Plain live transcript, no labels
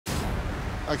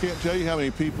I can't tell you how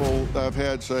many people I've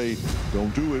had say,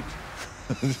 don't do it.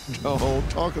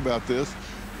 Don't talk about this.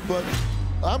 But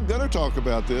I'm going to talk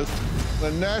about this,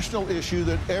 a national issue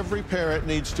that every parent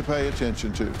needs to pay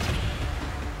attention to.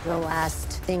 The last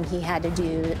thing he had to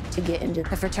do to get into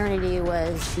the fraternity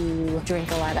was to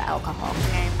drink a lot of alcohol.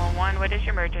 911, what is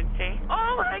your emergency?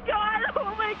 Oh my God,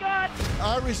 oh my God.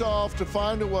 I resolved to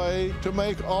find a way to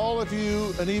make all of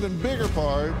you an even bigger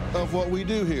part of what we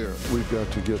do here. We've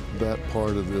got to get that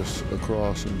part of this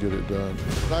across and get it done.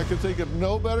 I can think of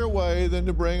no better way than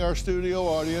to bring our studio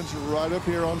audience right up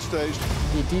here on stage.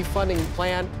 The defunding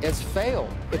plan has failed.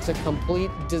 It's a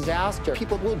complete disaster.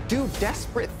 People will do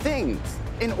desperate things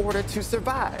in order to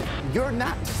survive. You're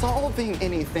not solving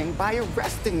anything by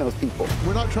arresting those people.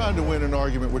 We're not trying to win an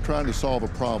argument, we're trying to solve a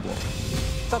problem.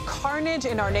 The carnage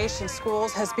in our nation's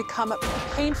schools has become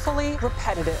painfully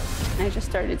repetitive. I just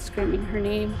started screaming her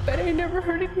name, but I never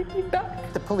heard anything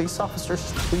back. The police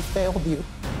officers, we failed you.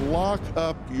 Lock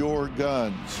up your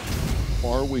guns.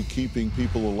 Are we keeping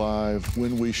people alive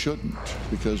when we shouldn't?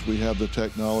 Because we have the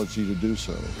technology to do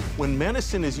so. When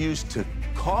medicine is used to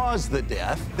cause the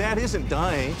death, that isn't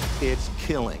dying, it's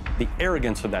killing. The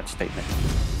arrogance of that statement.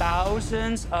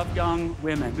 Thousands of young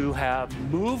women who have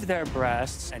moved their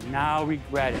breasts and now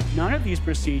regret it. None of these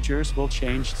procedures will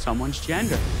change someone's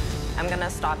gender. I'm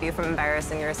gonna stop you from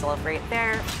embarrassing yourself right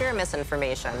there. Pure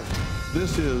misinformation.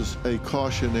 This is a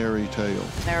cautionary tale.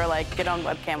 They were like, get on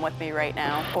webcam with me right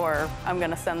now, or I'm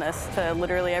gonna send this to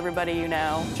literally everybody you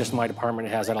know. Just my department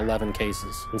has had 11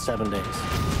 cases in 7 days.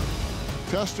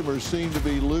 Customers seem to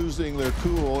be losing their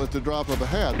cool at the drop of a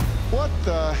hat. What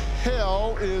the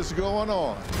hell is going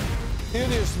on? It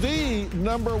is the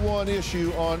 #1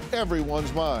 issue on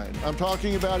everyone's mind. I'm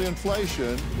talking about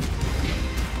inflation.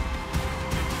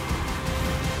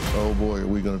 Oh boy, are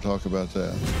we going to talk about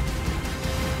that.